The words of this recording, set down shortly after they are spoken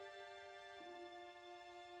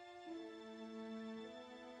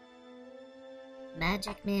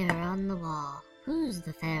Magic mirror on the wall, who's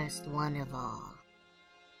the fairest one of all?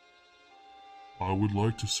 I would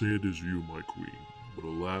like to say it is you, my queen, but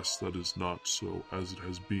alas that is not so as it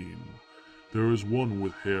has been. There is one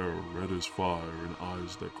with hair red as fire and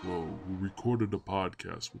eyes that glow, who recorded a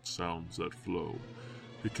podcast with sounds that flow.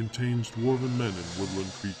 It contains dwarven men and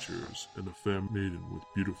woodland creatures, and a fair maiden with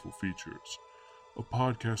beautiful features. A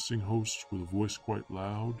podcasting host with a voice quite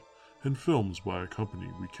loud, and films by a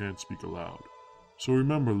company we can't speak aloud. So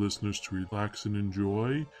remember, listeners, to relax and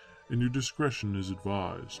enjoy, and your discretion is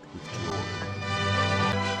advised with joy.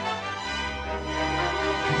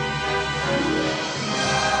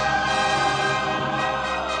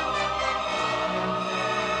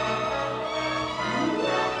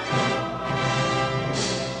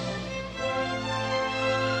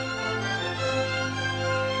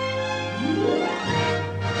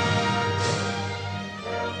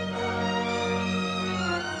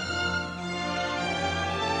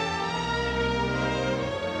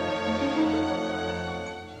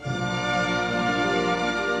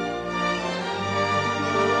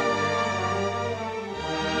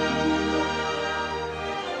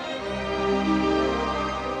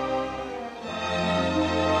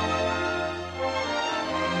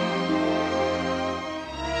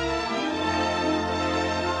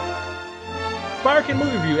 Sparkin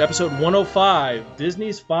Movie Review, episode 105,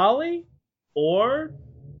 Disney's Folly or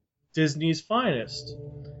Disney's Finest.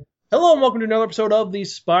 Hello and welcome to another episode of the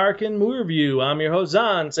Sparkin Movie Review. I'm your host,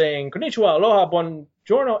 Zan, saying konnichiwa, aloha,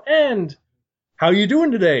 buongiorno, and how you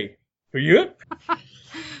doing today? Are you good?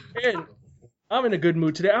 And I'm in a good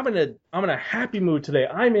mood today. I'm in a happy mood today.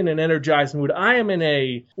 I'm in an energized mood. I am in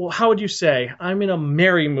a, well, how would you say? I'm in a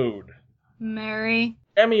merry mood. Merry.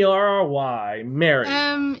 M-E-R-R-Y. Merry.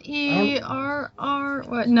 M-E-R-R...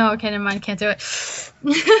 What? No, okay, never mind. Can't do it.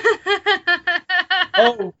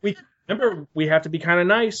 Oh, we have to be kind of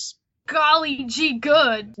nice. Golly gee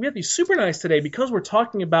good. We have to be super nice today because we're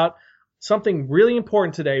talking about something really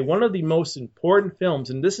important today. One of the most important films,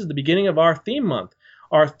 and this is the beginning of our theme month.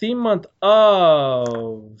 Our theme month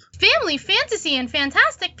of... Family, fantasy, and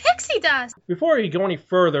fantastic pixie dust. Before we go any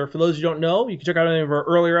further, for those who don't know, you can check out any of our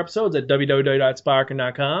earlier episodes at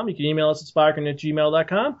www.sparkin.com. You can email us at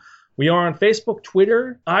sparkin@gmail.com. We are on Facebook,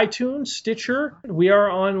 Twitter, iTunes, Stitcher. We are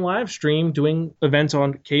on live stream doing events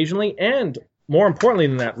on occasionally. And more importantly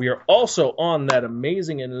than that, we are also on that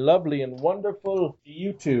amazing and lovely and wonderful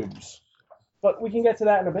YouTubes. But we can get to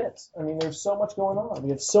that in a bit. I mean, there's so much going on.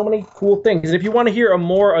 We have so many cool things. And if you want to hear a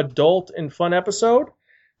more adult and fun episode,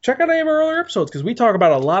 check out any of our earlier episodes, because we talk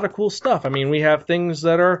about a lot of cool stuff. I mean, we have things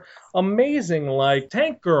that are amazing, like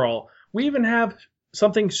Tank Girl. We even have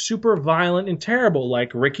something super violent and terrible,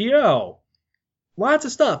 like Riki-Oh. Lots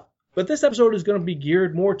of stuff. But this episode is going to be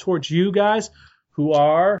geared more towards you guys who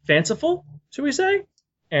are fanciful, should we say?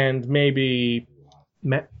 And maybe...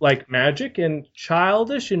 like magic and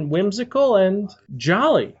childish and whimsical and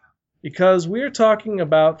jolly. Because we're talking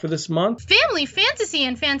about, for this month... Family, fantasy,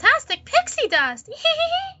 and fantastic pixie dust.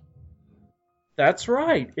 That's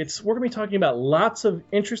right. We're going to be talking about lots of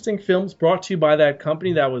interesting films brought to you by that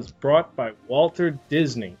company that was brought by Walter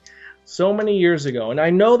Disney so many years ago. And I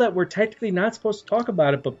know that we're technically not supposed to talk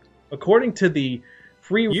about it, but according to the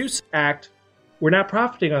Free Use Act, we're not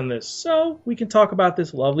profiting on this, so we can talk about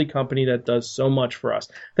this lovely company that does so much for us.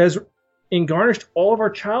 That has engarnished all of our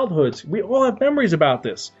childhoods. We all have memories about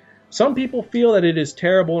this. Some people feel that it is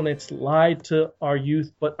terrible and it's lied to our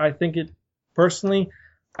youth, but I think it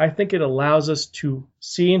allows us to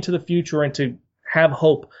see into the future and to have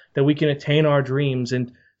hope that we can attain our dreams.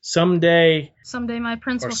 And someday my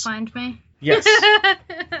prince will find me. Yes.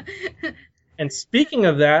 And speaking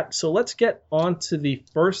of that, so let's get on to the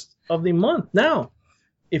first of the month. Now,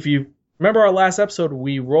 if you remember our last episode,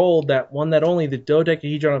 we rolled that one that only, the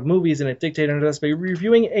dodecahedron of movies, and it dictated us by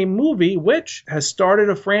reviewing a movie which has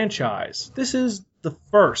started a franchise. This is the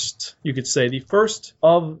first, you could say, the first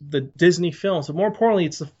of the Disney films. But more importantly,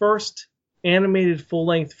 it's the first animated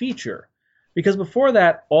full-length feature. Because before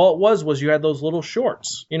that, all it was you had those little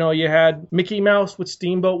shorts. You know, you had Mickey Mouse with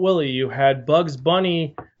Steamboat Willie. You had Bugs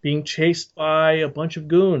Bunny being chased by a bunch of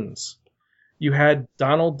goons. You had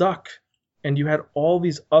Donald Duck. And you had all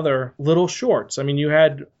these other little shorts. I mean, you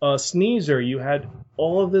had Sneezer. You had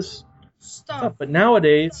all of this stuff. But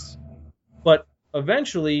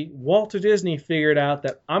eventually, Walter Disney figured out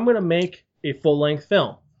that I'm going to make a full-length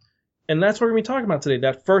film. And that's what we're going to be talking about today.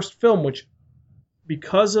 That first film, which...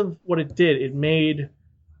 because of what it did, it made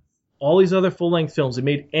all these other full-length films. It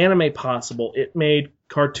made anime possible. It made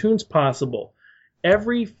cartoons possible.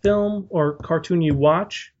 Every film or cartoon you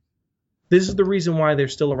watch This is the reason why they're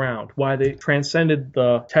still around, why they transcended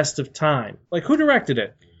the test of time. Like, who directed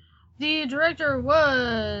it? The director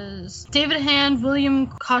was David Hand, William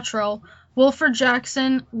Cottrell, Wilfred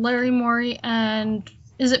Jackson, Larry Morey, and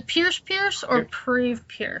is it Pierce or Preve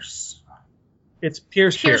Pierce? It's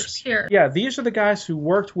Pierce. Pierce. Yeah, these are the guys who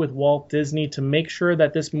worked with Walt Disney to make sure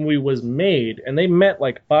that this movie was made, and they met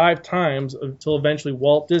like 5 times until eventually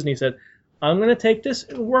Walt Disney said, I'm going to take this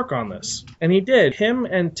and work on this. And he did. Him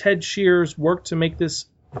and Ted Shears worked to make this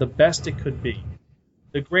the best it could be,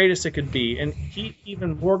 the greatest it could be. And he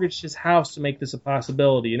even mortgaged his house to make this a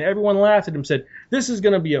possibility. And everyone laughed at him and said, this is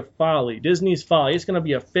going to be a folly, Disney's folly. It's going to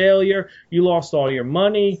be a failure. You lost all your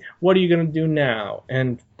money. What are you going to do now?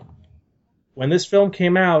 And when this film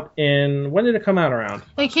came out when did it come out around?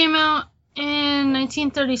 It came out in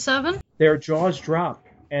 1937. Their jaws dropped,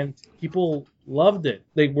 and people loved it.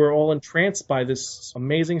 They were all entranced by this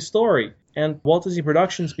amazing story, and Walt Disney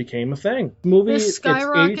Productions became a thing. The movie This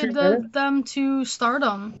skyrocketed them to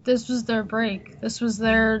stardom. This was their break. This was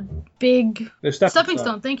their big stepping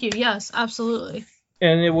stone. Thank you. Yes, absolutely.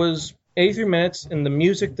 And it was 83 minutes, and the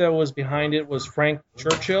music that was behind it was Frank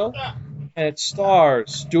Churchill, and it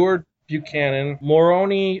stars Stuart Buchanan,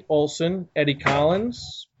 Moroni Olson, Eddie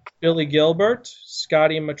Collins, Billy Gilbert,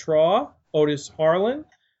 Scotty Matraw, Otis Harlan,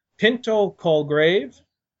 Pinto Colgrave,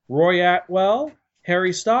 Roy Atwell,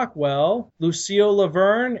 Harry Stockwell, Lucille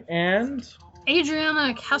Laverne, and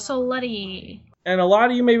Adriana Casoletti. And a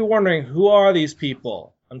lot of you may be wondering, who are these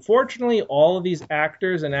people? Unfortunately, all of these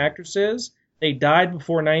actors and actresses, they died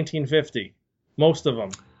before 1950. Most of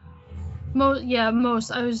them.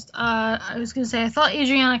 Most. I was gonna say, I thought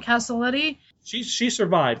Adriana Casoletti. She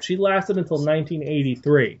survived. She lasted until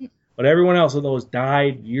 1983. But everyone else of those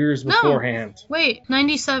died years beforehand. Wait,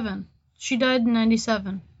 97. She died in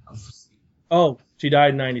 97. Oh, she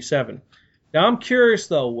died in 97. Now I'm curious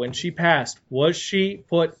though, when she passed, was she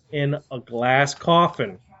put in a glass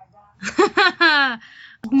coffin?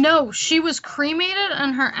 No, she was cremated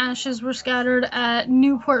and her ashes were scattered at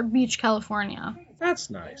Newport Beach, California. That's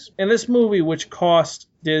nice. And this movie, which cost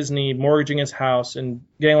Disney mortgaging his house and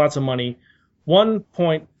getting lots of money,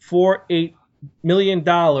 $1.48 million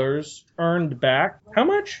earned back. How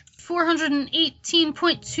much?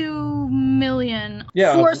 $418.2 million.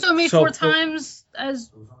 Yeah. So it made 4 times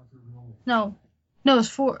as... No, it's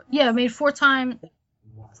 4... Yeah, it made 4 times...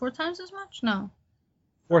 4 times as much? No.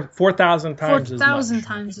 4,000 times as much. 4,000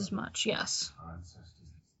 times as much, yes.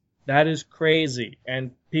 That is crazy.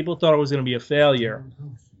 And people thought it was going to be a failure.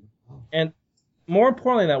 And more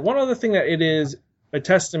importantly than that, one other thing that it is a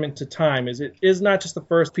testament to time is it is not just the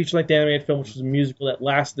first feature-length animated film, which was a musical that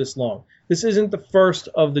lasted this long. This isn't the first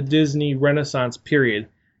of the Disney Renaissance period.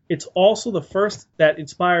 It's also the first that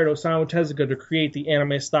inspired Osamu Tezuka to create the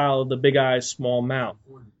anime style of the big eyes, small mouth.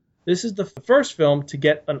 This is the first film to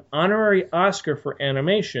get an honorary Oscar for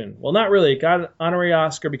animation. Well, not really. It got an honorary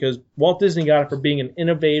Oscar because Walt Disney got it for being an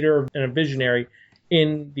innovator and a visionary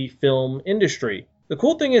in the film industry. The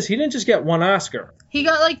cool thing is he didn't just get 1 Oscar. He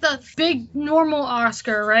got like the big normal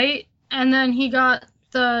Oscar, right? And then he got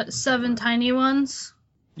the 7 tiny ones.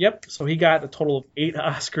 Yep, so he got a total of 8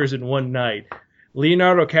 Oscars in one night.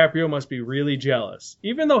 Leonardo DiCaprio must be really jealous.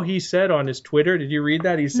 Even though he said on his Twitter, did you read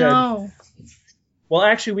that? He said, no. Well,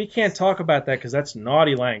 actually, we can't talk about that because that's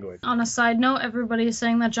naughty language. On a side note, everybody is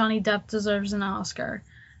saying that Johnny Depp deserves an Oscar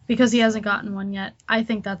because he hasn't gotten one yet. I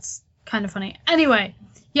think that's kind of funny. Anyway,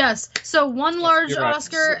 yes, so 1 large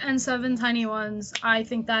Oscar and 7 tiny ones. I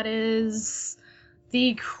think that is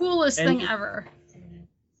the coolest thing ever.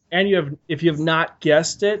 And if you have not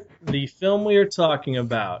guessed it, the film we are talking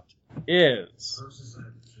about is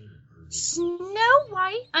Snow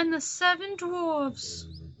White and the 7 Dwarfs.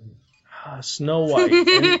 Snow White.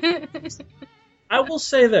 And I will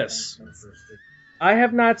say this. I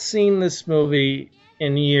have not seen this movie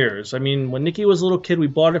in years. I mean, when Nicky was a little kid, we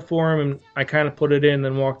bought it for him, and I kind of put it in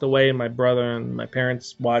and walked away, and my brother and my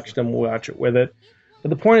parents watched it with it. But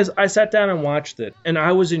the point is, I sat down and watched it, and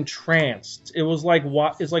I was entranced. It was like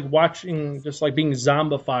watching, just like being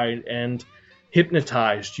zombified and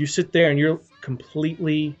hypnotized. You sit there and you're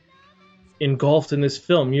completely engulfed in this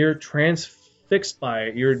film. You're transfixed by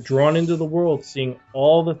it. You're drawn into the world, seeing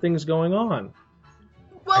all the things going on.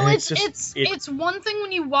 Well, it's one thing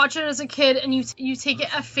when you watch it as a kid and you take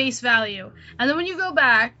it at face value, and then when you go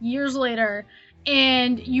back years later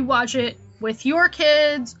and you watch it with your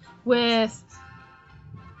kids, with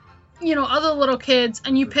other little kids,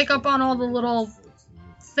 and you pick up on all the little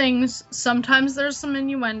things. Sometimes there's some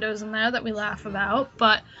innuendos in there that we laugh about,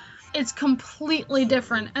 but it's completely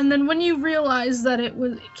different. And then when you realize that it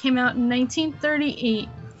came out in 1938,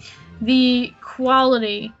 the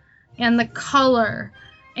quality and the color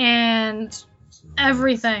and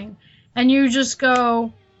everything. And you just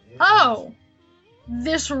go, oh,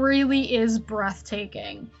 this really is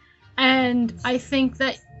breathtaking. And I think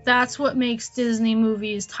that that's what makes Disney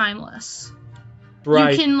movies timeless.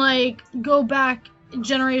 Right. You can, like, go back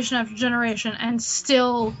generation after generation and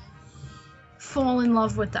still fall in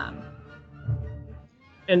love with them.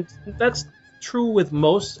 And that's true with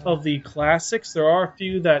most of the classics. There are a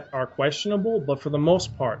few that are questionable, but for the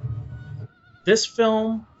most part, this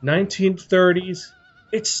film, 1930s,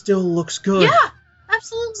 it still looks good. Yeah,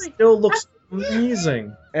 absolutely. It still looks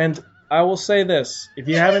amazing. And I will say this, if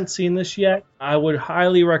you haven't seen this yet, I would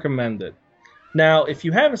highly recommend it. Now, if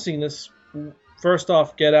you haven't seen this, first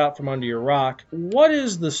off, get out from under your rock. What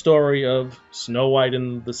is the story of Snow White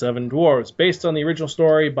and the Seven Dwarfs, based on the original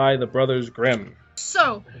story by the Brothers Grimm?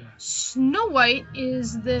 So, Snow White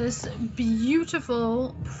is this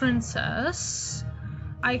beautiful princess.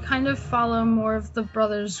 I kind of follow more of the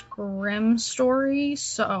Brothers Grimm story,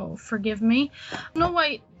 so forgive me. Snow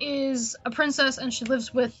White is a princess, and she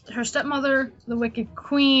lives with her stepmother, the Wicked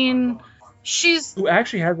Queen. Who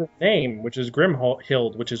actually has a name, which is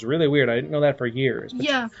Grimhild, which is really weird. I didn't know that for years.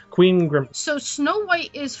 Yeah. Queen Grim. So Snow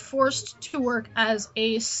White is forced to work as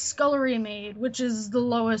a scullery maid, which is the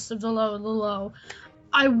lowest of the low.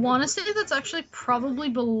 I want to say that's actually probably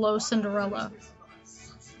below Cinderella.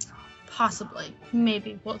 Possibly.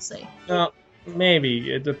 Maybe. We'll see.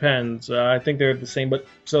 Maybe. It depends. I think they're the same, but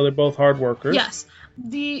so they're both hard workers. Yes.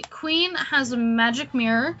 The queen has a magic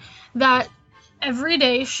mirror that every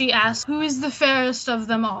day she asks, who is the fairest of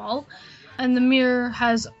them all? And the mirror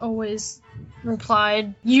has always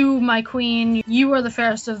replied, you, my queen, you are the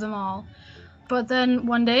fairest of them all. But then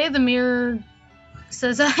one day the mirror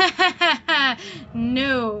says,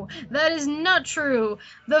 no, that is not true.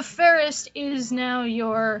 The fairest is now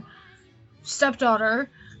your stepdaughter,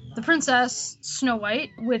 the princess Snow White,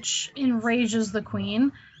 which enrages the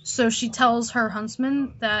queen. So she tells her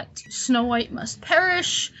huntsman that Snow White must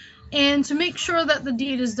perish, and to make sure that the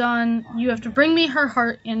deed is done, you have to bring me her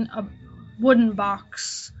heart in a wooden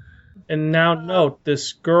box. And now note,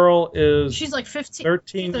 this girl is... She's like 15.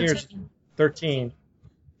 13 years. 13.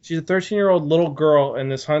 She's a 13-year-old little girl,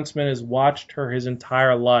 and this huntsman has watched her his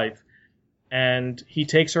entire life. And he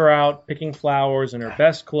takes her out picking flowers in her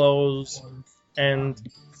best clothes, and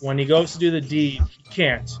when he goes to do the deed, he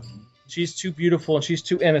can't. She's too beautiful and she's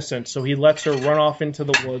too innocent, so he lets her run off into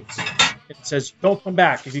the woods and says, don't come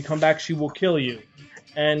back. If you come back, she will kill you.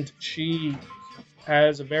 And she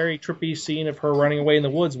has a very trippy scene of her running away in the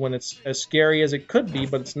woods when it's as scary as it could be,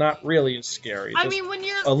 but it's not really as scary. I mean, when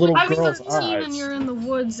you're a little girl's 13 eyes. And you're in the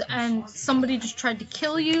woods and somebody just tried to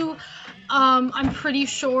kill you, I'm pretty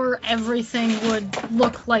sure everything would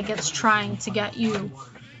look like it's trying to get you.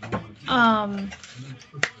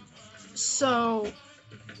 So,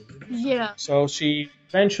 yeah. So she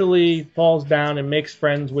eventually falls down and makes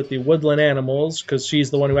friends with the woodland animals, because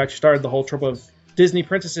she's the one who actually started the whole trope of Disney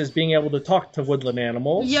princesses being able to talk to woodland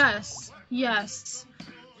animals. Yes.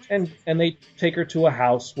 And they take her to a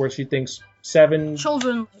house where she thinks 7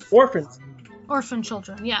 children. Orphans. Orphan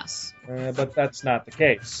children, yes. But that's not the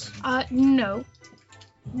case. No.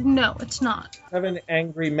 No, it's not. 7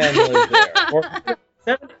 angry men live there. Or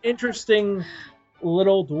 7 interesting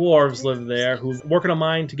little dwarves live there who work in a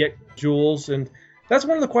mine to get jewels. And that's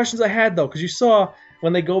one of the questions I had, though, because you saw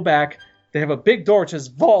when they go back, they have a big door which says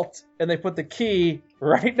vault, and they put the key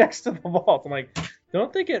right next to the vault. I'm like,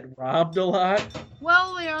 don't they get robbed a lot?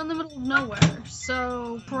 Well, they are in the middle of nowhere,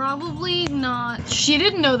 so probably not. She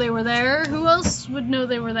didn't know they were there. Who else would know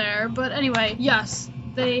they were there? But anyway, yes,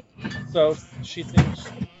 they... So she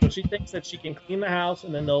thinks that she can clean the house,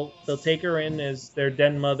 and then they'll take her in as their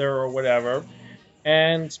den mother or whatever.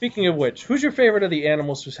 And speaking of which, who's your favorite of the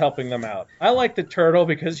animals who's helping them out? I like the turtle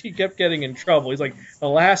because he kept getting in trouble. He's like the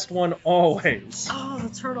last one always. Oh,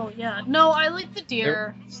 the turtle, yeah. No, I like the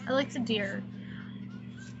deer.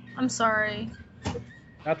 I'm sorry.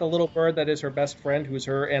 Not the little bird that is her best friend, who's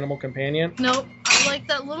her animal companion? Nope. I like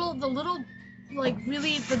the little, like,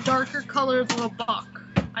 really the darker colored little buck.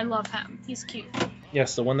 I love him. He's cute.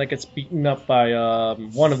 Yes, the one that gets beaten up by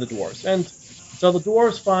one of the dwarves. And so the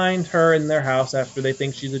dwarves find her in their house after they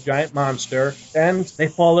think she's a giant monster, and they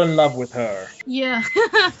fall in love with her. Yeah.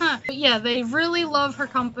 Yeah, they really love her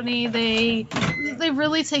company. They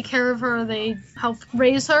really take care of her. They help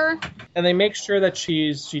raise her. And they make sure that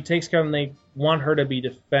she takes care of them. They want her to be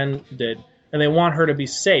defended, and they want her to be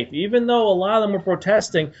safe. Even though a lot of them were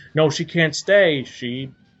protesting, no, she can't stay. She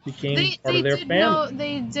became part of their family.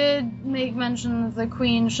 They did make mention of the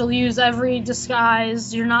queen. She'll use every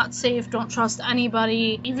disguise. You're not safe. Don't trust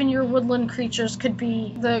anybody. Even your woodland creatures could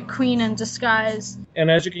be the queen in disguise. And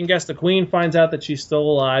as you can guess, the queen finds out that she's still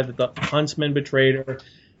alive, that the huntsman betrayed her,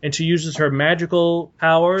 and she uses her magical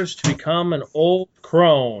powers to become an old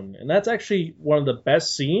crone. And that's actually one of the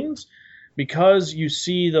best scenes, because you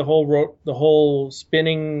see the whole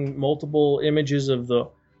spinning, multiple images of the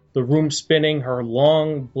room spinning, her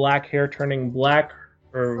long black hair turning black,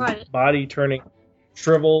 her body turning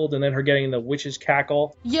shriveled, and then her getting the witch's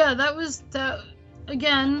cackle. Yeah, that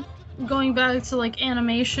again, going back to like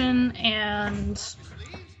animation and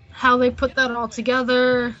how they put that all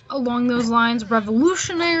together along those lines,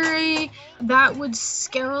 revolutionary. That would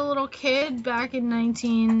scare a little kid back in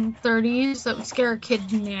 1930s. That would scare a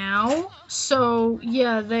kid now. So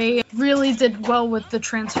yeah, they really did well with the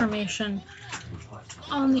transformation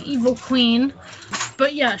on the evil queen.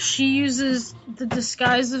 But yeah, she uses the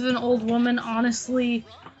disguise of an old woman. Honestly,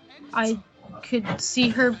 I could see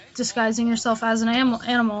her disguising herself as an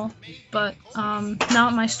animal, but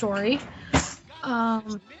not my story.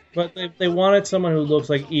 But they wanted someone who looks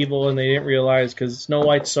like evil, and they didn't realize, because Snow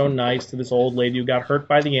White's so nice to this old lady who got hurt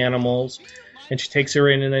by the animals, and she takes her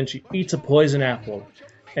in, and then she eats a poison apple.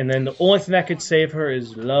 And then the only thing that could save her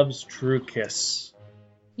is love's true kiss.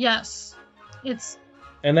 Yes.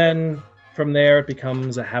 And then from there it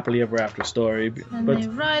becomes a happily ever after story. And they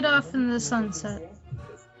ride off in the sunset.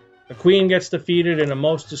 The queen gets defeated in a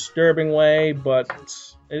most disturbing way, but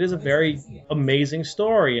it is a very amazing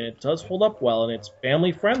story, and it does hold up well, and it's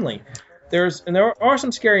family friendly. There are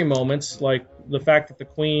some scary moments, like the fact that the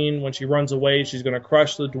queen, when she runs away, she's going to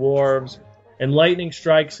crush the dwarves, and lightning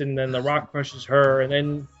strikes, and then the rock crushes her. And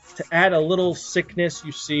then to add a little sickness,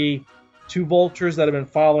 you see two vultures that have been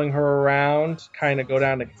following her around kind of go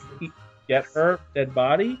down to get her dead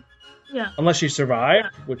body. Yeah. Unless she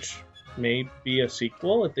survived, which may be a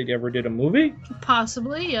sequel if they ever did a movie.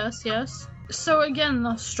 Possibly, yes. So again,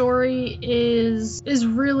 the story is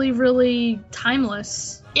really, really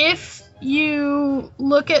timeless. If you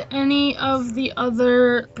look at any of the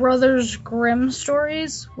other Brothers Grimm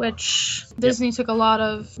stories, which Disney took a lot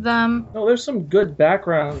of them. No, there's some good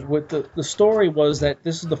background with the story was that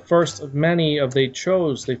this is the first of many of they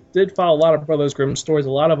chose. They did follow a lot of Brothers Grimm stories,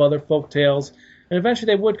 a lot of other folk tales, and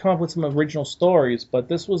eventually they would come up with some original stories, but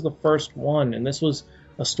this was the first one, and this was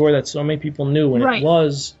a story that so many people knew, and It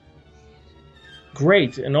was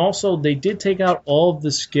great. And also, they did take out all of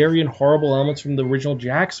the scary and horrible elements from the original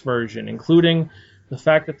Jack's version, including the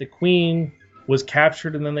fact that the queen was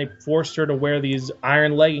captured and then they forced her to wear these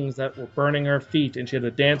iron leggings that were burning her feet, and she had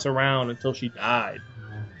to dance around until she died.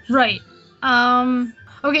 Right.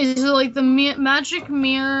 Okay, so like the magic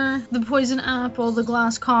mirror, the poison apple, the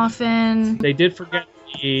glass coffin. They did forget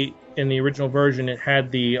in the original version, it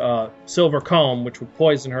had the silver comb, which would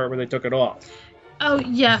poison her when they took it off. Oh,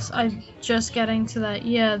 yes, I'm just getting to that.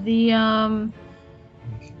 Yeah, the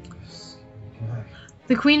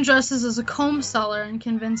queen dresses as a comb seller and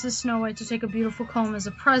convinces Snow White to take a beautiful comb as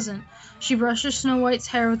a present. She brushes Snow White's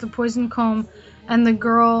hair with the poison comb, and the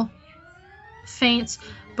girl faints.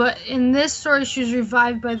 But in this story, she's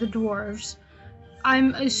revived by the dwarves.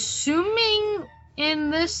 I'm assuming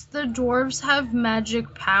in this the dwarves have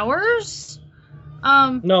magic powers?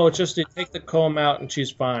 No, it's just they take the comb out and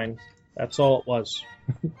she's fine. That's all it was.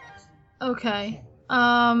 Okay.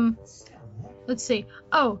 Let's see.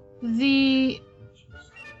 Oh, the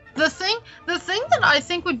thing that I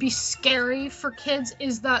think would be scary for kids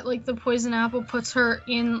is that like the poison apple puts her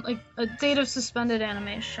in like a state of suspended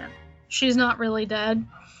animation. She's not really dead.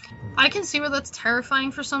 I can see where that's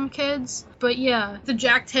terrifying for some kids, but yeah, the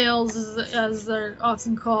Jacktails, as they're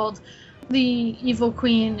often called, the evil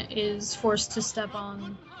queen is forced to step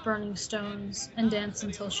on burning stones and dance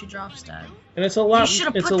until she drops dead. And it's a lot. You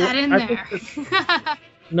should have put that in there.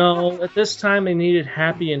 No, at this time they needed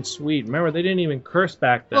happy and sweet. Remember, they didn't even curse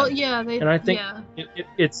back then. Well, yeah, and I think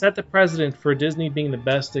it set the precedent for Disney being the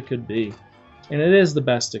best it could be. And it is the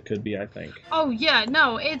best it could be, I think. Oh, yeah,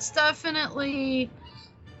 no, it's definitely...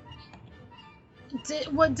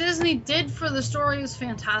 What Disney did for the story is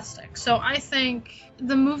fantastic. So I think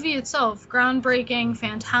the movie itself, groundbreaking,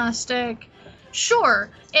 fantastic. Sure,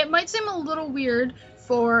 it might seem a little weird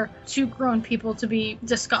for two grown people to be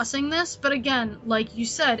discussing this, but again, like you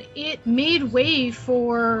said, it made way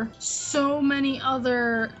for so many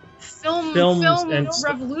other film and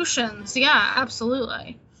revolutions. Yeah,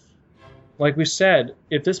 absolutely. Like we said,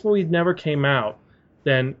 if this movie never came out,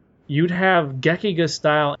 then you'd have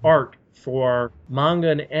Gekiga-style art for manga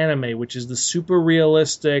and anime, which is the super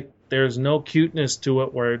realistic, there's no cuteness to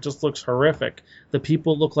it where it just looks horrific. The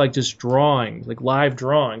people look like just drawings, like live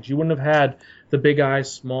drawings. You wouldn't have had the big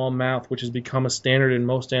eyes, small mouth, which has become a standard in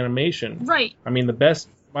most animation. Right. I mean, the best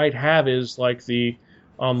you might have is like the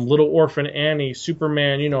Little Orphan Annie,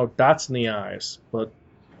 Superman, dots in the eyes. But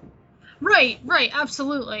Right,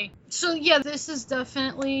 absolutely. So yeah, this is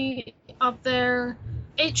definitely up there.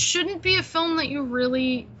 It shouldn't be a film that you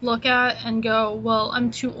really look at and go, well,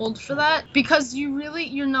 I'm too old for that, because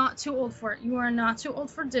you're not too old for it. You are not too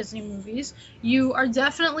old for Disney movies. You are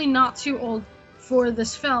definitely not too old for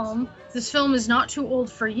this film. This film is not too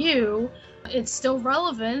old for you. It's still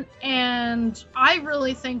relevant, and I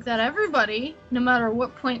really think that everybody, no matter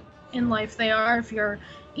what point in life they are, if you're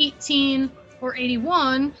 18 or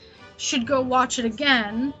 81, should go watch it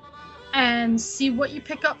again and see what you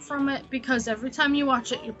pick up from it, because every time you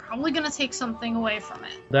watch it, you're probably going to take something away from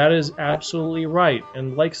it. that is absolutely right.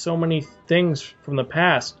 And like so many things from the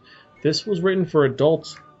past, this was written for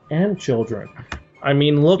adults and children. I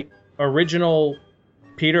mean, look, original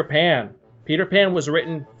Peter Pan. Peter Pan was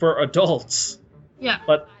written for adults. Yeah.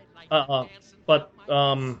 But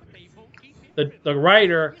the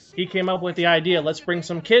writer, he came up with the idea, let's bring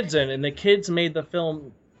some kids in, and the kids made the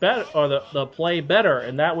film better, or the play better,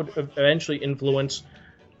 and that would eventually influence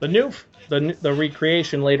the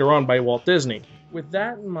recreation later on by Walt Disney. With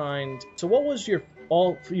that in mind, so what was your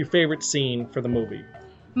favorite scene for the movie?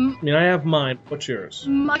 I mean, I have mine. What's yours?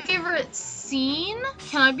 My favorite scene?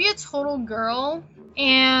 Can I be a total girl?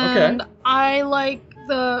 And okay. I like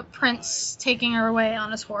the prince taking her away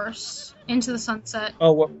on his horse into the sunset.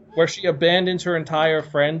 Oh, where she abandons her entire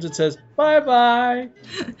friends and says, bye-bye.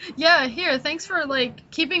 Yeah, here, thanks for,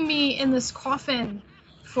 keeping me in this coffin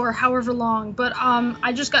for however long. But,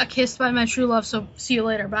 I just got kissed by my true love, so see you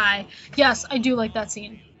later, bye. Yes, I do like that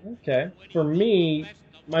scene. Okay. For me,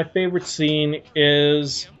 my favorite scene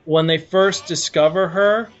is when they first discover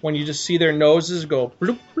her, when you just see their noses go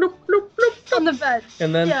bloop, bloop, bloop, bloop. On the bed.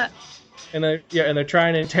 And then... Yeah. And they're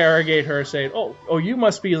trying to interrogate her, saying, "Oh, you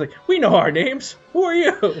must be we know our names. Who are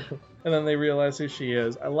you?" And then they realize who she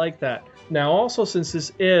is. I like that. Now, also, since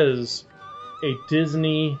this is a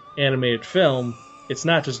Disney animated film, it's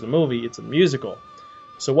not just a movie; it's a musical.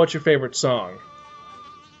 So, what's your favorite song?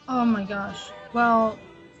 Oh my gosh! Well,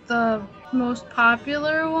 the most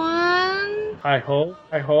popular one. Hi ho,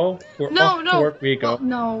 hi ho. We're off to work we go.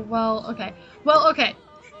 Okay. Well, okay.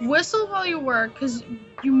 Whistle While You Work, because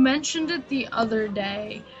you mentioned it the other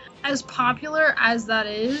day. As popular as that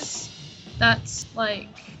is, that's,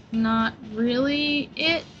 not really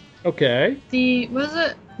it. Okay. Did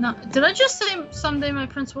I just say Someday My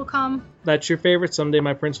Prince Will Come? That's your favorite? Someday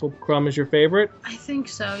My Prince Will Come is your favorite? I think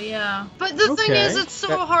so, yeah. But the thing is, it's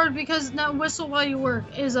so hard because now Whistle While You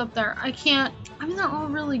Work is up there. They're all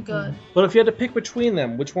really good. But if you had to pick between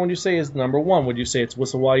them, which one would you say is number one? Would you say it's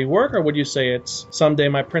Whistle While You Work, or would you say it's Someday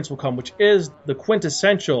My Prince Will Come, which is the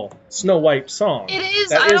quintessential Snow White song? It is.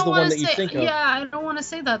 That is the one that you think of. Yeah, I don't want to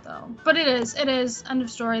say that, though. But it is. It is. End of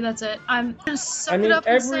story. That's it. I'm going to suck it up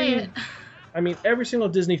and say it. I mean, every single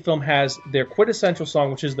Disney film has their quintessential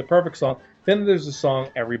song, which is the perfect song. Then there's a song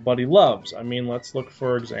everybody loves. I mean, let's look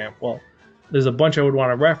for example. There's a bunch I would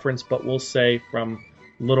want to reference, but we'll say from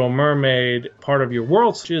Little Mermaid, Part of Your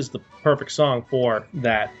World, which is the perfect song for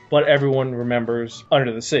that. But everyone remembers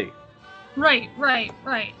Under the Sea. Right.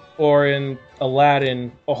 Or in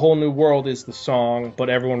Aladdin, A Whole New World is the song, but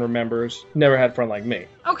everyone remembers Never Had Fun Like Me.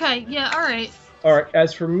 Okay, yeah, all right. All right,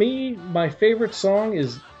 as for me, my favorite song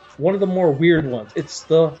is one of the more weird ones. It's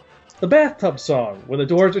the bathtub song, when the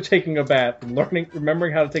dwarves are taking a bath and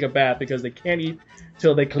remembering how to take a bath because they can't eat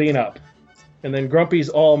till they clean up. And then Grumpy's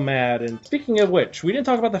all mad. And speaking of which, we didn't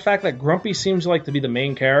talk about the fact that Grumpy seems to be the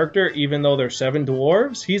main character, even though there's 7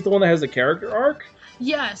 dwarves. He's the one that has the character arc.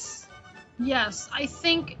 Yes. I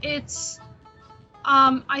think it's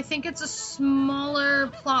a smaller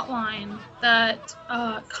plot line that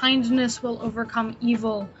kindness will overcome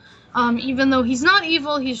evil. Even though he's not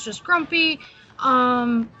evil, he's just grumpy.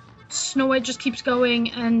 Snow White just keeps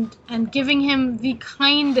going and giving him the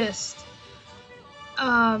kindest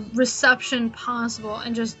reception possible,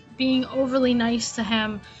 and just being overly nice to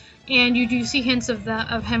him. And you do see hints of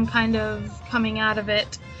him kind of coming out of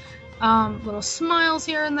it. Little smiles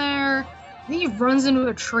here and there. I think he runs into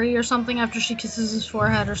a tree or something after she kisses his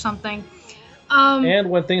forehead or something. And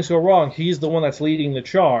when things go wrong, he's the one that's leading the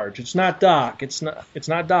charge. It's not Doc. It's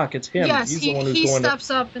not Doc. It's him. Yes, he's the one who's he steps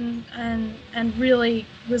up and really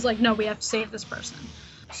was like, no, we have to save this person.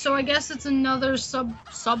 So I guess it's another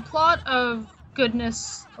subplot of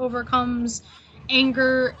goodness overcomes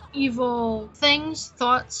anger, evil things,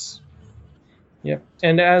 thoughts, Yep.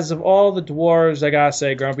 And as of all the dwarves, I gotta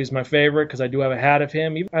say Grumpy's my favorite because I do have a hat of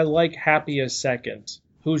him. I like Happy as second.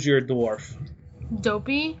 Who's your dwarf?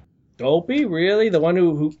 Dopey? Dopey? Really? The one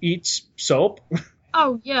who eats soap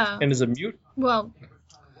Oh, yeah. and is a mute? Well,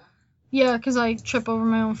 yeah, because I trip over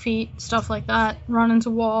my own feet, stuff like that. Run into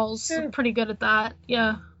walls. Yeah. Pretty good at that.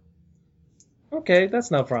 Yeah. Okay,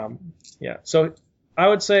 that's no problem. Yeah. So I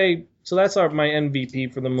would say, so that's my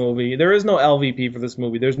MVP for the movie. There is no LVP for this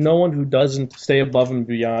movie. There's no one who doesn't stay above and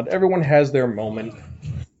beyond. Everyone has their moment.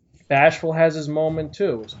 Bashful has his moment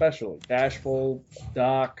too, especially. Bashful,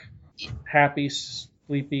 Doc, Happy,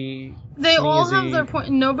 Sleepy, They all have Sneezy. their point.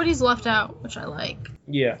 Nobody's left out, which I like.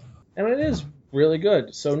 Yeah, and it is really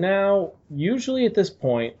good. So now, usually at this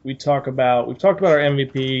point, we've talked about our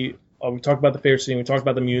MVP, we talked about the favorite scene, we talked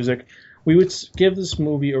about the music. We would give this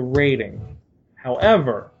movie a rating.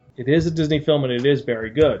 However, it is a Disney film and it is very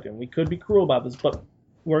good, and we could be cruel about this, but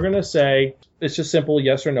we're going to say it's just simple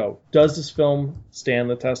yes or no. Does this film stand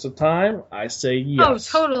the test of time? I say yes. Oh,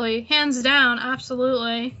 totally. Hands down,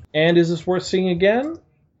 absolutely. And is this worth seeing again?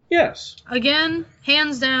 Yes. Again,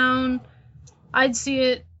 hands down, I'd see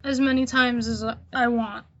it as many times as I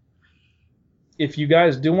want. If you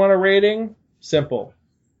guys do want a rating, simple.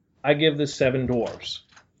 I give this 7 dwarves.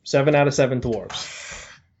 7 out of 7 dwarves.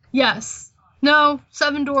 Yes. No,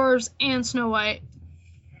 7 Dwarves and Snow White.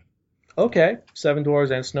 Okay, 7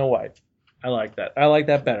 dwarves and Snow White. I like that. I like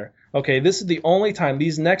that better. Okay, this is the only time.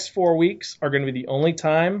 These next 4 weeks are going to be the only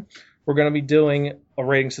time we're going to be doing a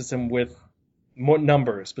rating system with more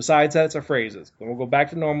numbers. Besides that, it's our phrases. And we'll go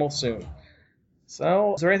back to normal soon.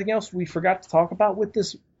 So, is there anything else we forgot to talk about with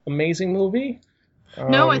this amazing movie?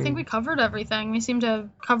 No, I think we covered everything. We seem to have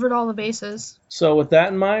covered all the bases. So with that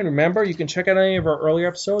in mind, remember, you can check out any of our earlier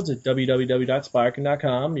episodes at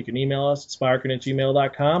www.spirekin.com. You can email us at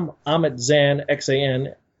spirekin@gmail.com. I'm at Zan,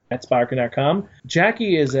 X-A-N, at spirekin.com.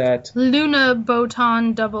 Jackie is at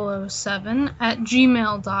LunaBotan007 at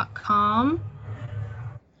gmail.com.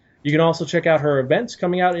 You can also check out her events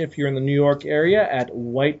coming out if you're in the New York area at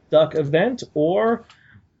White Duck Event or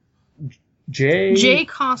J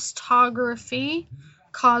Costography,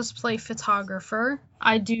 cosplay photographer.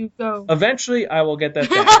 I do go. Eventually, I will get that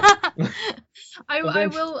down.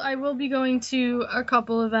 I will be going to a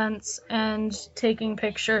couple events and taking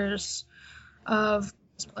pictures of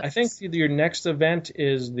this place. I think your next event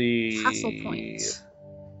is the Castle Point.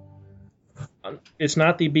 It's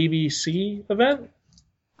not the BBC event?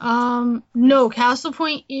 No, Castle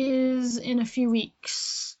Point is in a few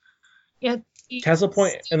weeks. Castle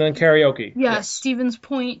Point and then karaoke. Yes, Stevens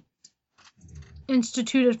Point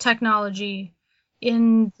Institute of Technology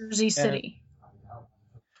in Jersey City.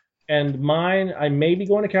 And mine, I may be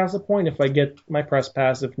going to Castle Point if I get my press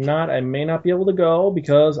pass. If not, I may not be able to go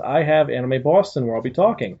because I have Anime Boston where I'll be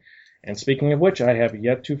talking. And speaking of which, I have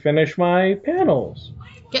yet to finish my panels.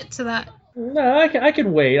 Get to that. No, I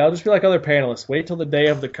can wait. I'll just be like other panelists. Wait till the day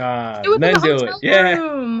of the con. Do it And then in the do hotel it. Yeah.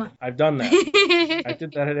 room. I've done that. I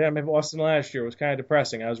did that at Anime Boston last year. It was kind of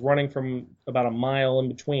depressing. I was running from about a mile in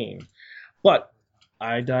between. But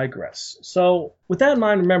I digress. So, with that in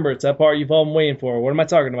mind, remember, it's that part you've all been waiting for. What am I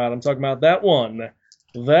talking about? I'm talking about that one.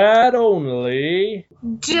 That only.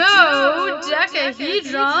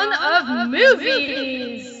 Dodecahedron of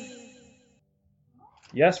movies.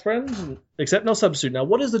 Yes, friends? Except no substitute. Now,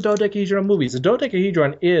 what is the dodecahedron of movies? The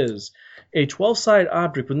dodecahedron is a 12-sided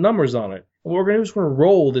object with numbers on it. And what we're going to do is we're going to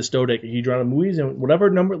roll this dodecahedron of movies, and whatever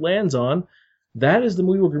number it lands on, that is the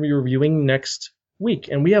movie we're going to be reviewing next week.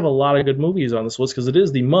 And we have a lot of good movies on this list because it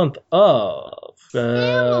is the month of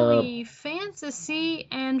Family, fantasy,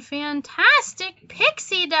 and fantastic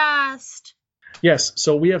pixie dust. Yes,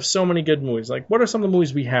 so we have so many good movies. Like, what are some of the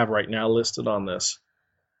movies we have right now listed on this?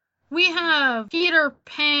 We have Peter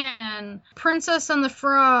Pan, Princess and the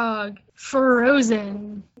Frog,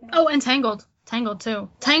 Frozen. Oh, and Tangled. Tangled, too.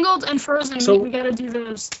 Tangled and Frozen, So- we gotta do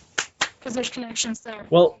those, because there's connections there.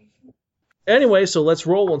 Well, anyway, so let's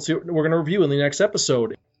roll and see what we're going to review in the next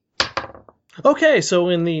episode. Okay, so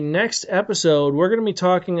in the next episode, we're going to be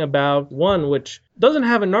talking about one which doesn't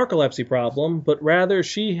have a narcolepsy problem, but rather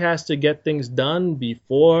she has to get things done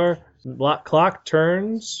before clock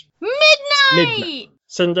turns Midnight!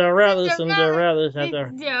 Cinderella.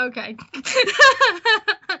 Yeah, okay.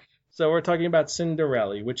 So we're talking about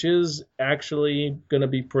Cinderella, which is actually going to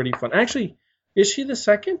be pretty fun. Actually, is she the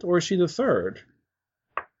second or is she the third?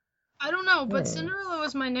 I don't know, but Cinderella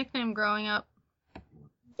was my nickname growing up.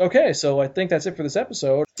 Okay, so I think that's it for this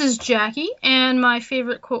episode. This is Jackie, and my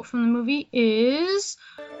favorite quote from the movie is...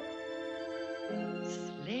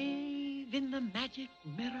 Slave in the magic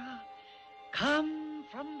mirror, come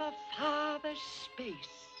from the farthest space,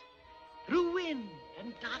 Through wind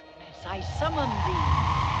and darkness I summon thee.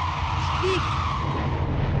 Speak.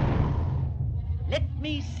 Let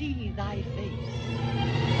me see thy face.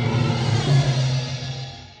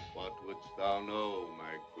 What wouldst thou know,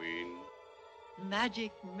 my queen?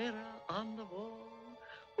 Magic mirror on the wall,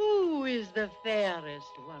 who is the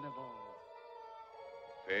fairest one of all?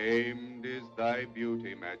 Famed is thy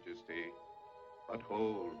beauty, Majesty. But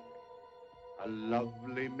hold, a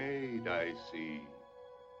lovely maid I see.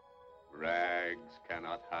 Rags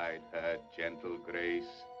cannot hide her gentle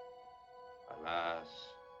grace. Alas,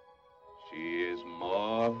 she is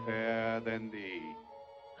more fair than thee.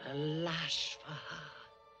 Alas for her.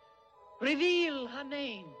 Reveal her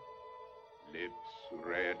name. Lips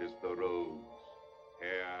red as the rose,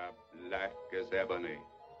 hair black as ebony,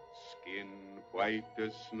 skin white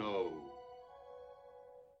as snow.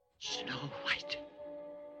 Snow White.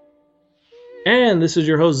 And this is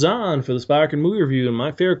your host Zahn for the Spark and Movie Review, and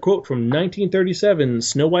my favorite quote from 1937,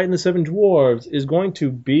 Snow White and the Seven Dwarfs, is going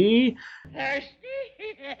to be... Thirsty?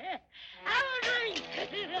 Have a drink.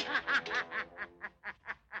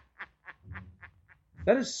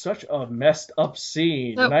 That is such a messed up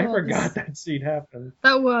scene, That and I was. forgot that scene happened.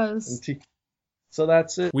 That was. So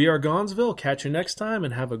that's it. We are Gonzville. Catch you next time,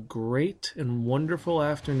 and have a great and wonderful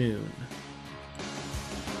afternoon.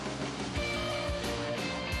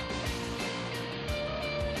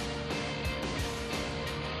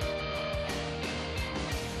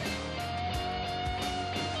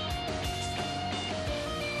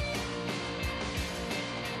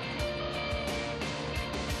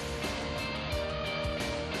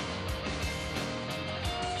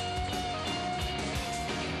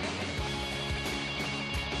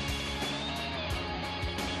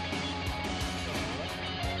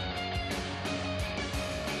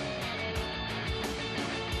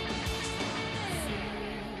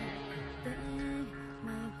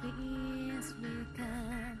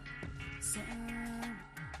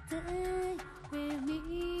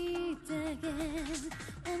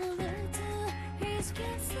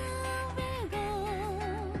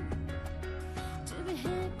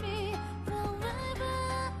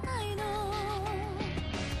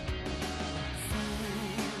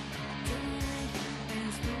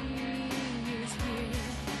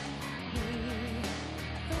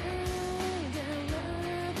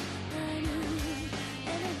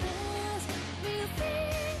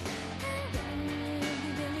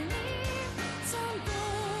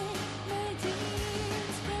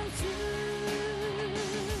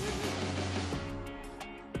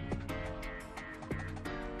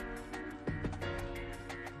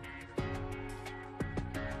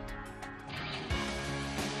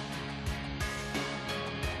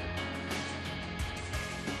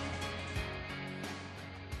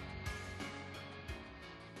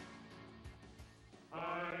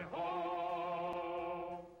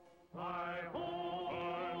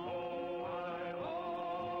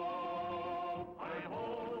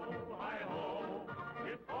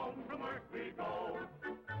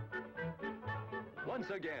 Once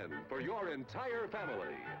again, for your entire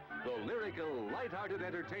family, the lyrical, light-hearted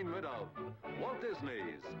entertainment of Walt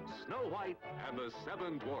Disney's Snow White and the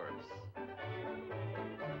Seven Dwarfs.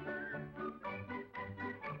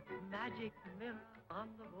 Magic mirror on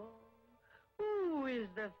the wall, who is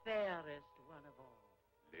the fairest one of all?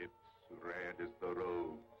 Lips red as the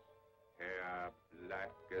rose, hair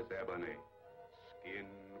black as ebony, skin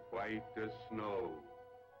white as snow.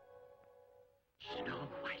 Snow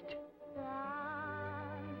White.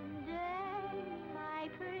 Someday my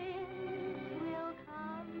prince will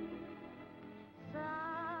come.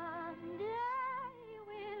 Someday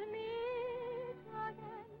we'll meet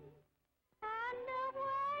again. And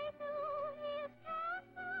away to his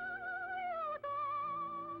castle you'll go.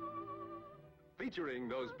 Featuring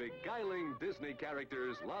those beguiling Disney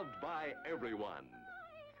characters loved by everyone.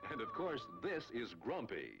 And of course, this is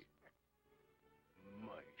Grumpy.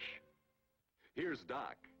 Mush. Here's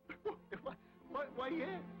Doc. Why, yeah.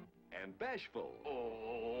 And Bashful.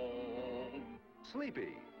 Oh.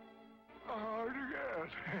 Sleepy. Hard to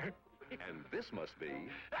get. And this must be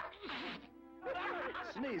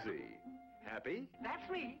Sneezy. Happy? That's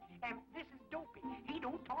me. And this is Dopey. He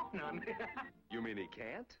don't talk none. You mean he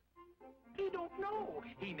can't? He don't know.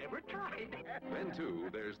 He never tried. Then, too,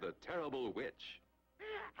 there's the terrible witch.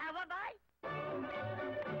 Have a night.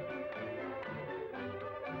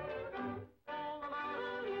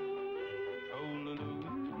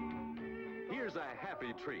 Here's a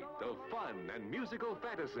happy treat of fun and musical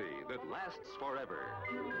fantasy that lasts forever.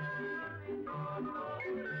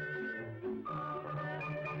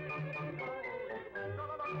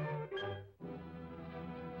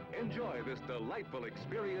 Enjoy this delightful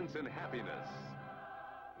experience in happiness.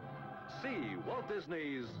 See Walt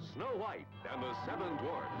Disney's Snow White and the Seven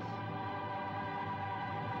Dwarfs.